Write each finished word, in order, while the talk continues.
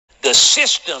The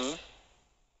system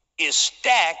is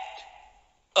stacked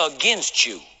against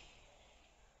you.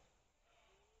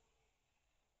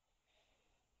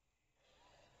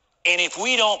 And if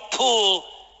we don't pull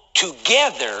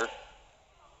together,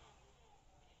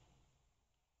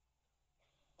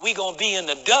 we're going to be in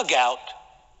the dugout,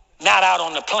 not out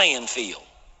on the playing field.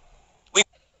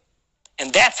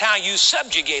 And that's how you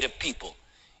subjugate a people,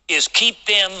 is keep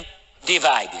them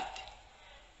divided.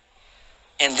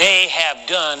 And they have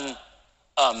done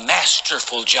a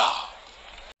masterful job.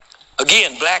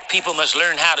 Again, black people must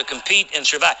learn how to compete and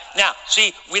survive. Now,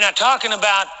 see, we're not talking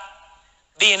about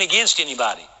being against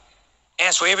anybody.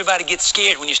 That's where everybody gets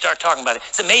scared when you start talking about it.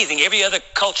 It's amazing. Every other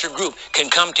culture group can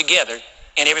come together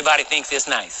and everybody thinks it's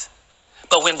nice.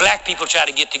 But when black people try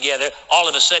to get together, all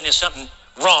of a sudden there's something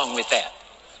wrong with that.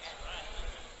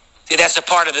 See, that's a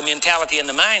part of the mentality and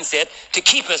the mindset to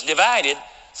keep us divided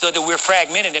so that we're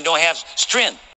fragmented and don't have strength.